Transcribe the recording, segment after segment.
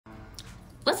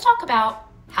let's talk about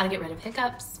how to get rid of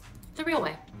hiccups the real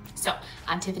way. So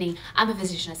I'm Tiffany, I'm a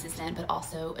physician assistant, but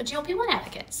also a GLP-1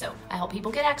 advocate. So I help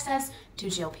people get access to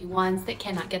GLP-1s that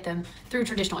cannot get them through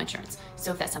traditional insurance.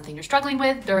 So if that's something you're struggling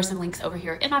with, there are some links over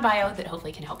here in my bio that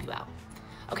hopefully can help you out.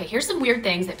 Okay, here's some weird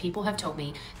things that people have told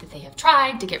me that they have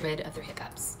tried to get rid of their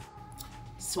hiccups.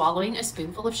 Swallowing a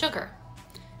spoonful of sugar.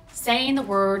 Saying the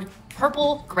word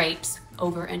purple grapes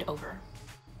over and over.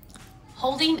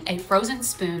 Holding a frozen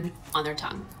spoon on their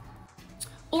tongue.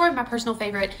 Or my personal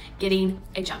favorite, getting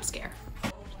a jump scare.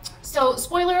 So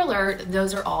spoiler alert,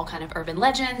 those are all kind of urban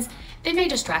legends. They may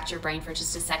distract your brain for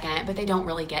just a second, but they don't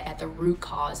really get at the root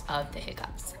cause of the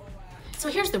hiccups. So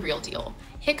here's the real deal.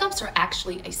 Hiccups are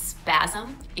actually a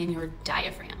spasm in your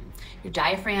diaphragm. Your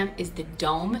diaphragm is the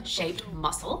dome-shaped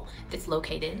muscle that's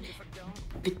located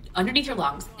underneath your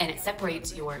lungs, and it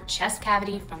separates your chest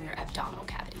cavity from your abdominal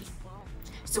cavity.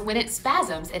 So when it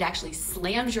spasms, it actually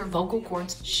slams your vocal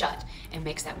cords shut and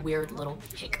makes that weird little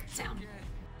hic sound.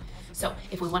 So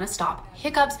if we want to stop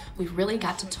hiccups, we've really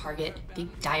got to target the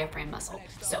diaphragm muscle.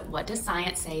 So what does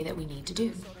science say that we need to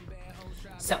do?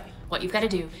 So what you've got to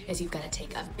do is you've got to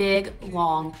take a big,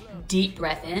 long, deep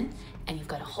breath in, and you've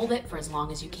got to hold it for as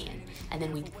long as you can. And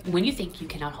then when you think you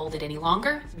cannot hold it any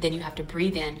longer, then you have to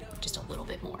breathe in just a little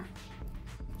bit more.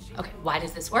 Okay, why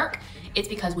does this work? It's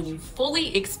because when you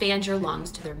fully expand your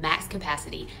lungs to their max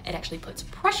capacity, it actually puts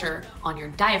pressure on your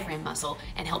diaphragm muscle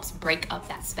and helps break up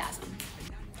that spasm.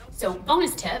 So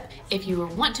bonus tip, if you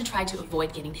want to try to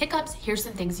avoid getting hiccups, here's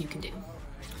some things you can do.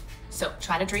 So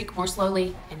try to drink more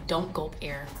slowly and don't gulp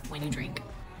air when you drink.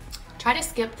 Try to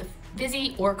skip the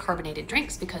fizzy or carbonated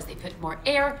drinks because they put more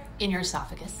air in your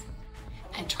esophagus.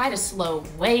 And try to slow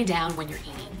way down when you're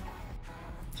eating.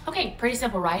 Okay, pretty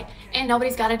simple, right? And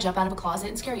nobody's got to jump out of a closet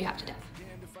and scare you half to death.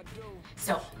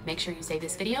 So make sure you save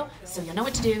this video so you'll know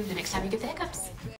what to do the next time you get the hiccups.